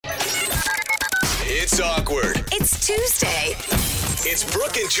It's awkward. It's Tuesday. It's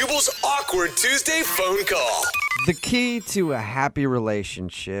Brooke and Jubal's awkward Tuesday phone call. The key to a happy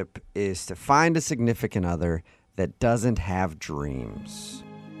relationship is to find a significant other that doesn't have dreams.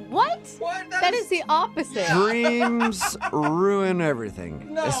 What? That is the opposite. Dreams ruin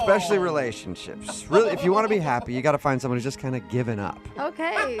everything, especially relationships. Really, if you want to be happy, you got to find someone who's just kind of given up,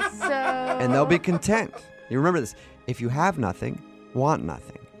 Okay, so... and they'll be content. You remember this: if you have nothing, want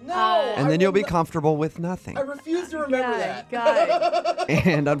nothing, No. and then you'll be comfortable with nothing. I refuse to remember that. God.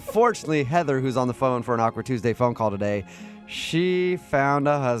 And unfortunately, Heather, who's on the phone for an Awkward Tuesday phone call today, she found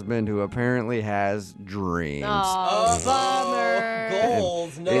a husband who apparently has dreams. Oh, bummer.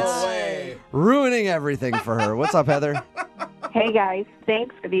 Goals, no It's- way. Ruining everything for her. What's up, Heather? Hey guys,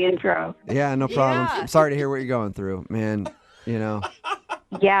 thanks for the intro. Yeah, no problem. Yeah. I'm sorry to hear what you're going through, man. You know,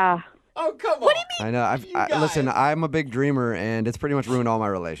 Yeah, Oh, come on. What do you I know. Listen, I'm a big dreamer, and it's pretty much ruined all my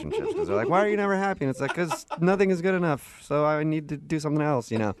relationships. Because they're like, why are you never happy? And it's like, because nothing is good enough, so I need to do something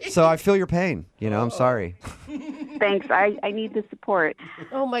else, you know. So I feel your pain, you know. I'm sorry. thanks. I need the support.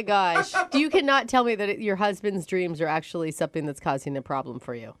 Oh, my gosh. You cannot tell me that your husband's dreams are actually something that's causing a problem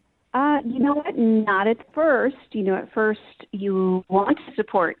for you. You know what? Not at first. You know, at first you want to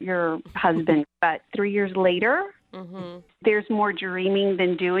support your husband, but 3 years later, there's more dreaming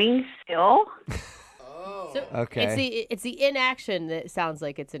than doing still. So Okay. It's the inaction that sounds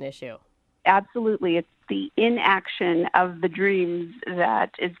like it's an issue. Absolutely. It's the inaction of the dreams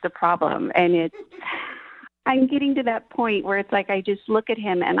that is the problem. And I'm getting to that point where it's like I just look at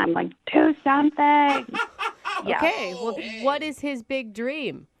him and I'm like, do something. Yeah. Okay, well, what is his big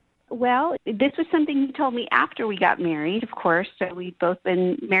dream? Well, this was something he told me after we got married, of course. So we'd both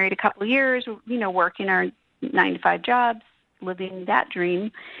been married a couple of years, you know, working our 9-to-5 jobs, living that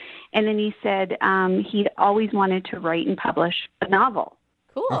dream. And then he said he'd always wanted to write and publish a novel.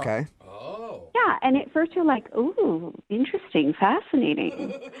 Cool. Okay. Oh. Yeah, and at first you're like, ooh, interesting,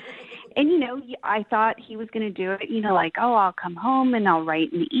 fascinating. And, you know, I thought he was going to do it, you know, like, oh, I'll come home and I'll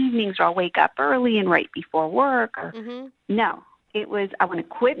write in the evenings, or I'll wake up early and write before work. Or No, it was, I want to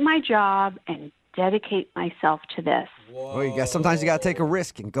quit my job and dedicate myself to this. Whoa. Well, sometimes you got to take a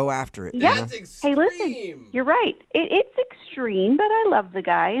risk and go after it. Yeah. You know? That's extreme. Hey, listen, you're right. It's extreme, but I love the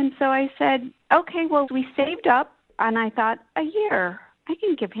guy. And so I said, okay, well, we saved up, and I thought, a year. I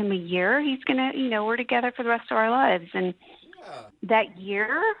can give him a year. He's going to, you know, we're together for the rest of our lives. And that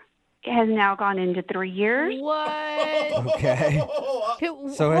year has now gone into 3 years. What? Okay.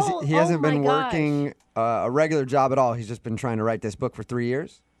 So he hasn't been my gosh. working a regular job at all. He's just been trying to write this book for 3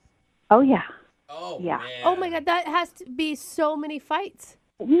 years. Oh, yeah. Oh, Yeah. man. Oh, my God, that has to be so many fights.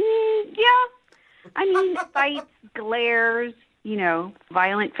 Yeah. I mean, fights, glares, you know,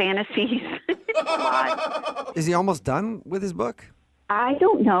 violent fantasies. A lot. Is he almost done with his book? I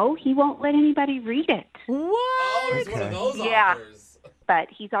don't know. He won't let anybody read it. What? Oh, he's one of Okay. those Yeah. authors. But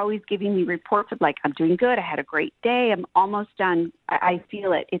he's always giving me reports of like, I'm doing good. I had a great day. I'm almost done. I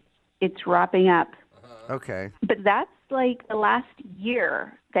feel it. It's wrapping up. Okay. But that's like the last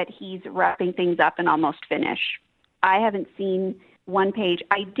year that he's wrapping things up and almost finished. I haven't seen one page.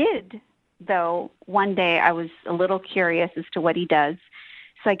 I did, though, one day I was a little curious as to what he does.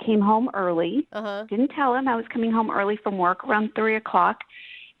 So I came home early. Didn't tell him I was coming home early from work around 3 o'clock.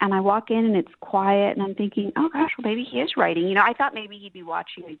 And I walk in and it's quiet and I'm thinking, oh gosh, well maybe he is writing. You know, I thought maybe he'd be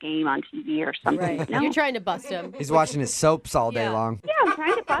watching a game on TV or something. Right. No. You're trying to bust him. He's watching his soaps all day Yeah. long. Yeah, I'm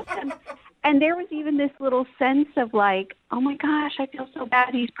trying to bust him. And there was even this little sense of like, oh my gosh, I feel so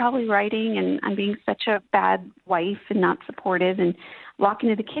bad. He's probably writing and I'm being such a bad wife and not supportive. And walk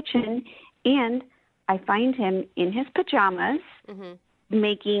into the kitchen and I find him in his pajamas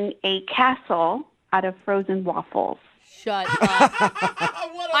making a castle out of frozen waffles. Shut up.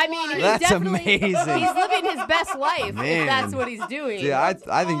 I mean, he's That's definitely amazing. He's living his best life Man. if that's what he's doing. Yeah,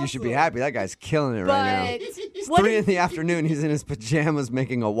 I think you should be happy. That guy's killing it right now. but It's what 3 in did, the afternoon. He's in his pajamas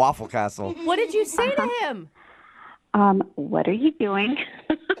making a waffle castle. what did you say to him? What are you doing?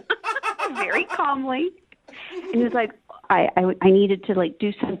 Very calmly. And he was like, I needed to like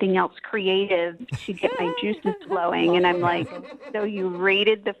do something else creative to get my juices flowing. And I'm like, so you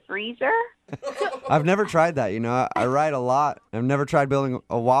raided the freezer? I've never tried that. You know, I write a lot. I've never tried building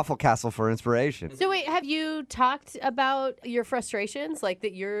a waffle castle for inspiration. So wait, have you talked about your frustrations, like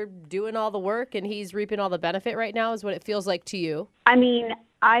that you're doing all the work and he's reaping all the benefit right now is what it feels like to you? I mean,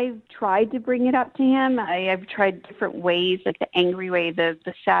 I've tried to bring it up to him. I've tried different ways, like the angry way, the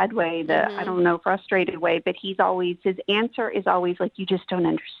sad way, the, I don't know, frustrated way. But his answer is always like, you just don't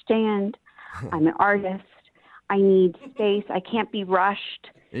understand. I'm an artist. I need space. I can't be rushed.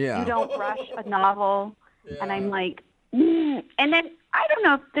 Yeah. You don't rush a novel. And I'm like, And then I don't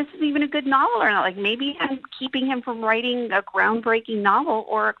know if this is even a good novel or not. Like, maybe I'm keeping him from writing a groundbreaking novel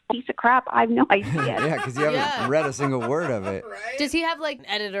or a piece of crap. I have no idea. Yeah, because you haven't Yeah. read a single word of it. Right? Does he have like an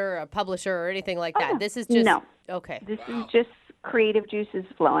editor or a publisher or anything like that? This is just No. okay. This is just creative juices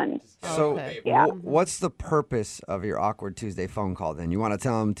flowing. So, Okay. Yeah. what's the purpose of your Awkward Tuesday phone call then? You want to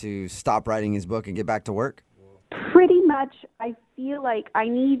tell him to stop writing his book and get back to work? Pretty much, I feel like I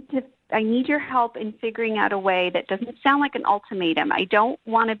need your help in figuring out a way that doesn't sound like an ultimatum. I don't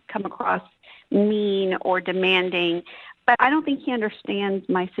want to come across mean or demanding, but I don't think he understands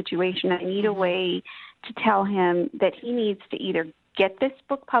my situation. I need a way to tell him that he needs to either get this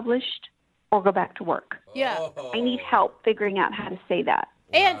book published or go back to work. Yeah. I need help figuring out how to say that.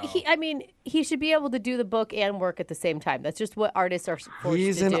 And he should be able to do the book and work at the same time. That's just what artists are forced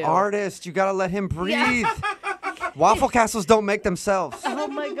He's to an do. artist. You got to let him breathe. Waffle castles don't make themselves. Oh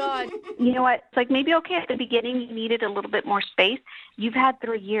my God. You know what? It's like maybe okay at the beginning you needed a little bit more space. You've had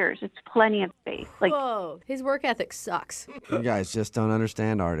 3 years. It's plenty of space. Like, Whoa. His work ethic sucks. You guys just don't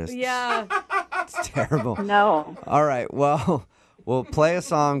understand artists. Yeah. It's terrible. no. All right, well, we'll play a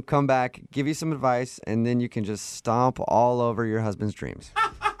song, come back, give you some advice, and then you can just stomp all over your husband's dreams.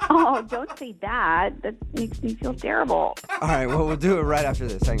 Oh, don't say that. That makes me feel terrible. All right, well, we'll do it right after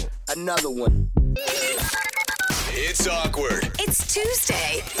this. Hang on. Another one. It's awkward. It's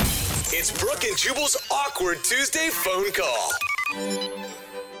Tuesday. It's Brooke and Jubal's Awkward Tuesday phone call.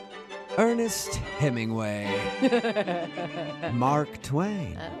 Ernest Hemingway, Mark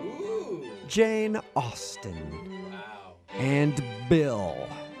Twain, Jane Austen, and Bill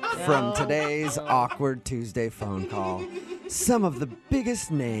from today's Awkward Tuesday phone call. Some of the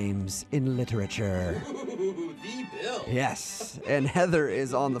biggest names in literature. Ooh, the Bill. Yes, and Heather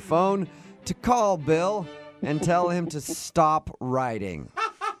is on the phone to call Bill and tell him to stop writing.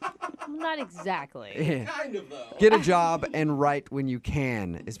 Not exactly. Kind of, though. Get a job and write when you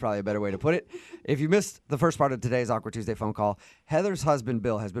can is probably a better way to put it. If you missed the first part of today's Awkward Tuesday phone call, Heather's husband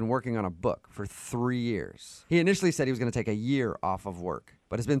Bill has been working on a book for 3 years. He initially said he was going to take a year off of work,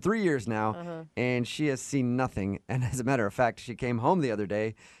 but it's been 3 years now, and she has seen nothing. And as a matter of fact, she came home the other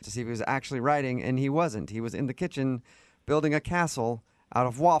day to see if he was actually writing, and he wasn't. He was in the kitchen building a castle out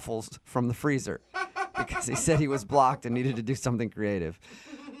of waffles from the freezer because he said he was blocked and needed to do something creative.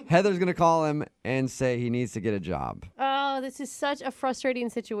 Heather's going to call him and say he needs to get a job. Oh, this is such a frustrating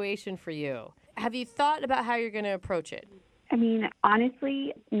situation for you. Have you thought about how you're going to approach it? I mean,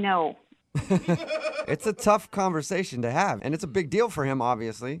 honestly, no. It's a tough conversation to have, and it's a big deal for him,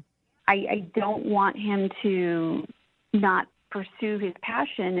 obviously. I don't want him to not pursue his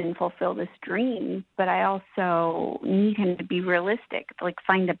passion and fulfill this dream, but I also need him to be realistic, like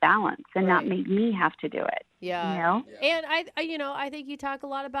find a balance and not Right. make me have to do it. Yeah. You know? And I think you talk a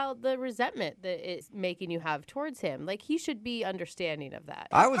lot about the resentment that it's making you have towards him. Like he should be understanding of that.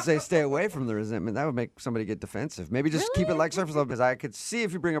 I would say stay away from the resentment. That would make somebody get defensive. Maybe just keep it Really? like surface level, because I could see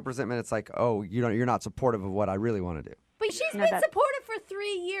if you bring up resentment, it's like, oh, you're not supportive of what I really want to do. But she's No, been that- supportive for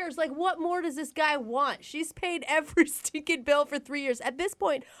 3 years. Like, what more does this guy want? She's paid every stinking bill for 3 years. At this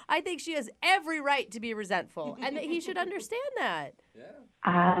point, I think she has every right to be resentful, and that he should understand that.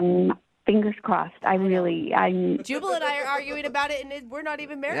 Fingers crossed. I'm Jubal and I are arguing about it, and we're not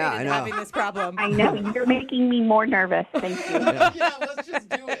even married Yeah, I and know. having this problem. I know you're making me more nervous. Thank you. Yeah, let's just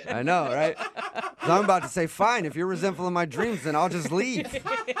do it. I know, right? 'Cause I'm about to say, fine, if you're resentful of my dreams, then I'll just leave.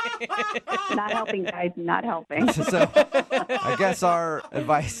 Not helping, guys. Not helping. So I guess our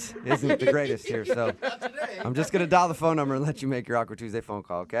advice isn't the greatest here. So I'm just going to dial the phone number and let you make your Awkward Tuesday phone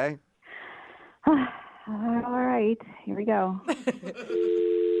call, okay? All right. Here we go.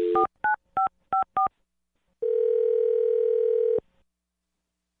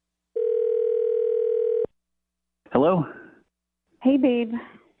 Hello? Hey, babe.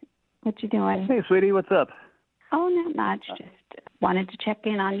 What you doing? Hey, sweetie, what's up? Oh, not much. Just wanted to check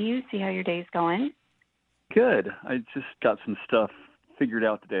in on you, see how your day's going. Good. I just got some stuff figured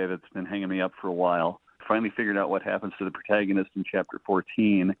out today that's been hanging me up for a while. Finally figured out what happens to the protagonist in chapter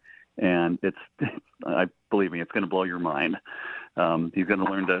 14, and believe me, it's going to blow your mind. He's going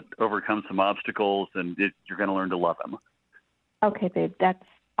to learn to overcome some obstacles, and you're going to learn to love him. Okay, babe. That's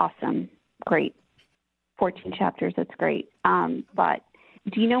awesome. Great. 14 chapters. That's great. But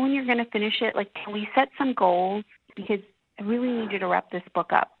do you know when you're going to finish it? Like, can we set some goals? Because I really need you to wrap this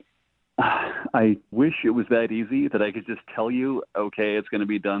book up. I wish it was that easy that I could just tell you, okay, it's going to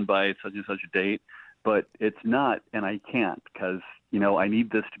be done by such and such a date, but it's not, and I can't because, I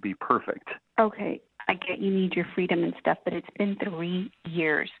need this to be perfect. Okay. I get you need your freedom and stuff, but it's been 3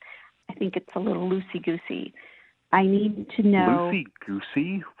 years. I think it's a little loosey-goosey. I need to know.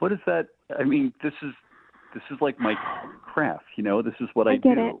 Loosey-goosey? What is that? I mean, this is This is like my craft, This is what I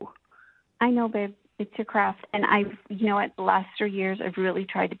get do. it. I know, babe. It's your craft. And you know what, the last 3 years, I've really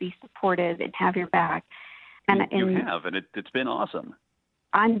tried to be supportive and have your back. And You have, and it's been awesome.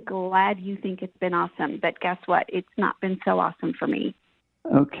 I'm glad you think it's been awesome. But guess what? It's not been so awesome for me.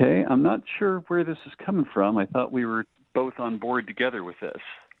 Okay, I'm not sure where this is coming from. I thought we were both on board together with this.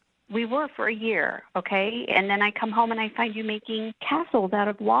 We were for a year, okay? And then I come home and I find you making castles out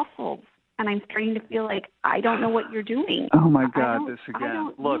of waffles. And I'm starting to feel like I don't know what you're doing. Oh, my I God, don't- this I again.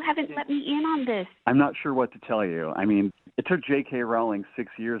 don't- Look, you haven't let me in on this. I'm not sure what to tell you. I mean, it took J.K. Rowling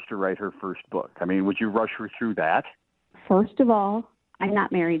 6 years to write her first book. I mean, would you rush her through that? First of all, I'm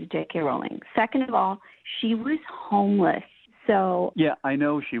not married to J.K. Rowling. Second of all, she was homeless. So, Yeah, I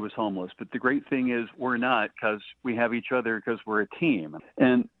know she was homeless, but the great thing is we're not because we have each other because we're a team.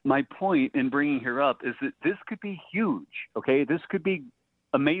 And my point in bringing her up is that this could be huge, okay? This could be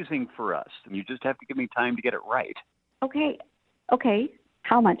amazing for us. You just have to give me time to get it right. okay.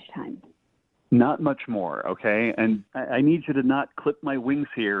 How much time? Not much more, okay? And I need you to not clip my wings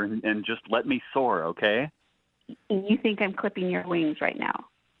here and just let me soar, okay? You think I'm clipping your wings right now?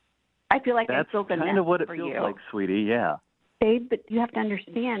 I feel like That's I've built a kind nest of what it for feels you. like, sweetie, yeah. Babe, but you have to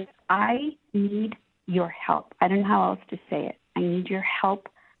understand, I need your help. I don't know how else to say it. I need your help.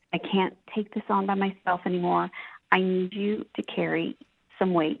 I can't take this on by myself anymore. I need you to carry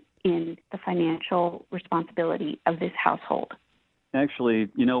some weight in the financial responsibility of this household. Actually,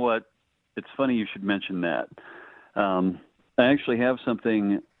 you know what? It's funny you should mention that. I actually have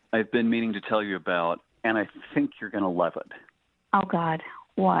something I've been meaning to tell you about, and I think you're going to love it. Oh, God.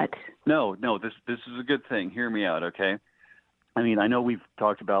 What? No, this is a good thing. Hear me out, okay? I mean, I know we've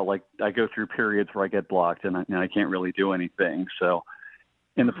talked about, like, I go through periods where I get blocked and I can't really do anything. So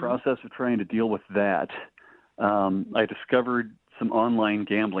in the process of trying to deal with that, I discovered some online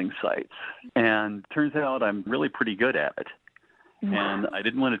gambling sites. And turns out I'm really pretty good at it. And I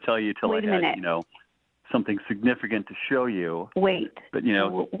didn't want to tell you till Wait a I had, minute. something significant to show you. Wait. But,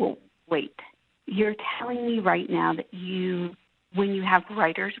 Wait. You're telling me right now that you, when you have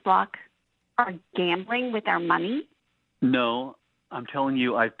writer's block, are gambling with our money? No, I'm telling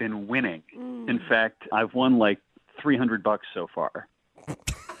you I've been winning. In fact, I've won like $300 so far.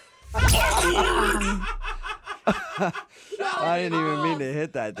 I didn't even mean to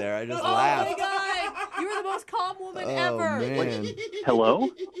hit that there. I just Oh my laughed. God! You were the most calm woman Oh, ever. man. Hello?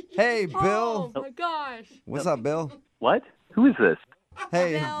 Hey, Bill. Oh my gosh. What's up, Bill? What? Who is this?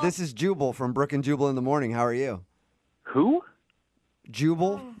 Hey, Bill. this is Jubal from Brook and Jubal in the Morning. How are you? Who?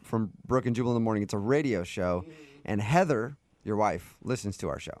 Jubal from Brook and Jubal in the Morning. It's a radio show. And Heather, your wife, listens to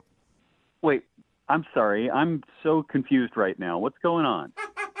our show. Wait, I'm sorry. I'm so confused right now. What's going on?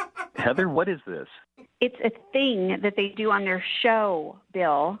 Heather, what is this? It's a thing that they do on their show,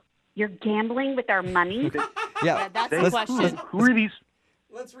 Bill. You're gambling with our money? Yeah, That's the let's- question. Who are these?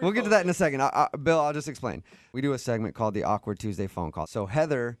 We'll get to that in a second. Bill, I'll just explain. We do a segment called the Awkward Tuesday Phone Call. So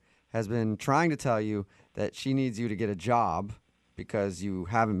Heather has been trying to tell you that she needs you to get a job because you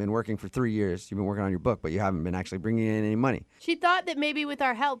haven't been working for 3 years. You've been working on your book, but you haven't been actually bringing in any money. She thought that maybe with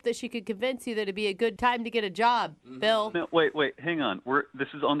our help that she could convince you that it'd be a good time to get a job, Bill. No, wait, hang on. This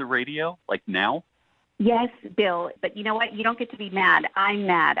is on the radio? Like now? Yes, Bill. But you know what? You don't get to be mad. I'm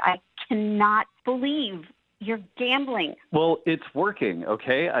mad. I cannot believe you're gambling. Well, it's working,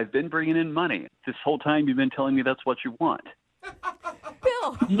 okay? I've been bringing in money. This whole time you've been telling me that's what you want.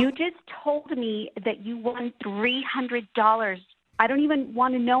 Bill. You just told me that you won $300. I don't even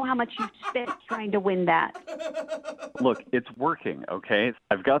want to know how much you spent trying to win that. Look, it's working, okay?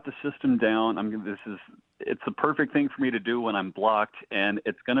 I've got the system down. It's the perfect thing for me to do when I'm blocked, and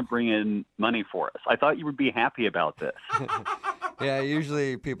it's going to bring in money for us. I thought you would be happy about this. Yeah,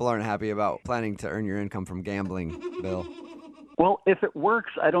 usually people aren't happy about planning to earn your income from gambling, Bill. Well, if it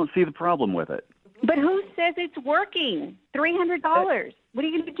works, I don't see the problem with it. But who says it's working? $300. What are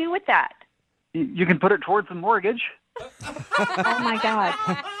you going to do with that? You can put it towards the mortgage. Oh, my God.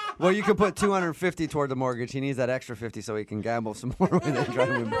 Well, you could put $250 toward the mortgage. He needs that extra 50 so he can gamble some more when they try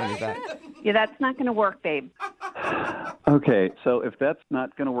to win money back. Yeah, that's not going to work, babe. Okay, so if that's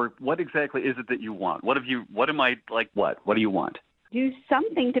not going to work, what exactly is it that you want? What do you want? Do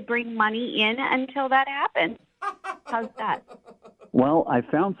something to bring money in until that happens. How's that? Well, I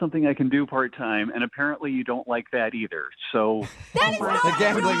found something I can do part-time, and apparently you don't like that either. So That is not The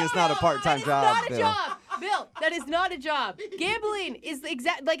gambling a job, is not a Bill. part-time That is job, not a Bill. job. Bill, that is not a job. Gambling is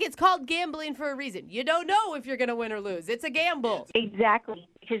like it's called gambling for a reason. You don't know if you're going to win or lose. It's a gamble. Exactly.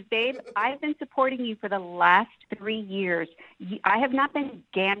 Because, babe, I've been supporting you for the last 3 years. I have not been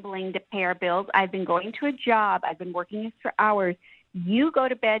gambling to pay our bills. I've been going to a job. I've been working extra hours You go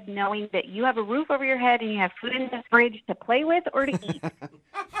to bed knowing that you have a roof over your head and you have food in the fridge to play with or to eat.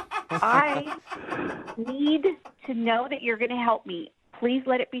 I need to know that you're going to help me. Please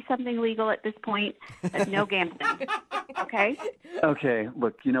let it be something legal at this point. No gambling. Okay? Okay,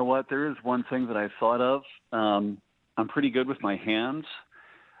 look, you know what? There is one thing that I've thought of. I'm pretty good with my hands.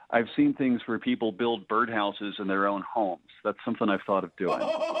 I've seen things where people build birdhouses in their own homes. That's something I've thought of doing.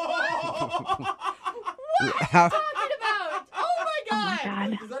 How, Talking about? Oh my God.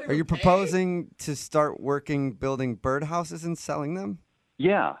 God. are you proposing to start working building birdhouses and selling them?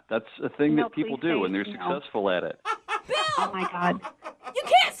 Yeah, that's a thing No, that people please do, say and they're no. successful at it. Oh, my God. You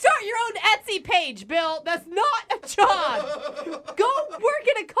can't start your own Etsy page, Bill. That's not a job. Go work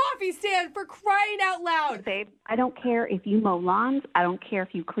at a coffee stand for crying out loud. Babe, I don't care if you mow lawns. I don't care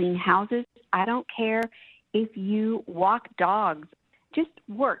if you clean houses. I don't care if you walk dogs. Just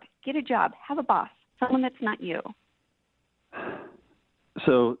work. Get a job. Have a boss. Someone that's not you.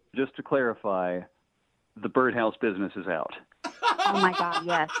 So, just to clarify, the birdhouse business is out. Oh, my God,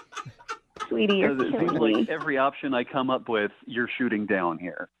 yes. Sweetie, you're It seems killing like me. every option I come up with, you're shooting down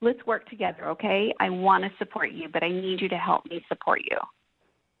here. Let's work together, okay? I want to support you, but I need you to help me support you.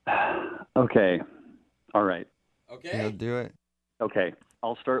 Okay. All right. You'll Okay. do it. Okay.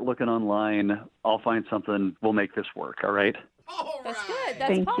 I'll start looking online. I'll find something. We'll make this work. All right. All That's right. good. That's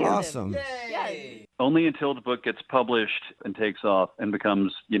Thank you. positive. Awesome. Yay. Only until the book gets published and takes off and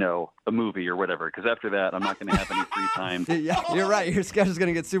becomes, a movie or whatever. Because after that, I'm not going to have any free time. Yeah, you're right. Your schedule's going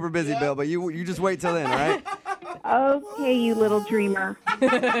to get super busy, Bill, but you just wait till then, all right? Okay, you little dreamer.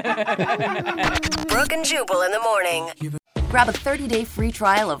 Brooke and Jubal in the morning. Grab a 30-day free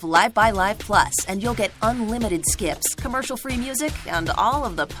trial of Live by Live Plus, and you'll get unlimited skips, commercial-free music, and all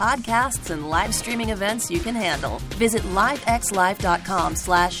of the podcasts and live streaming events you can handle. Visit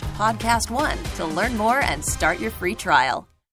livexlive.com/podcast1 to learn more and start your free trial.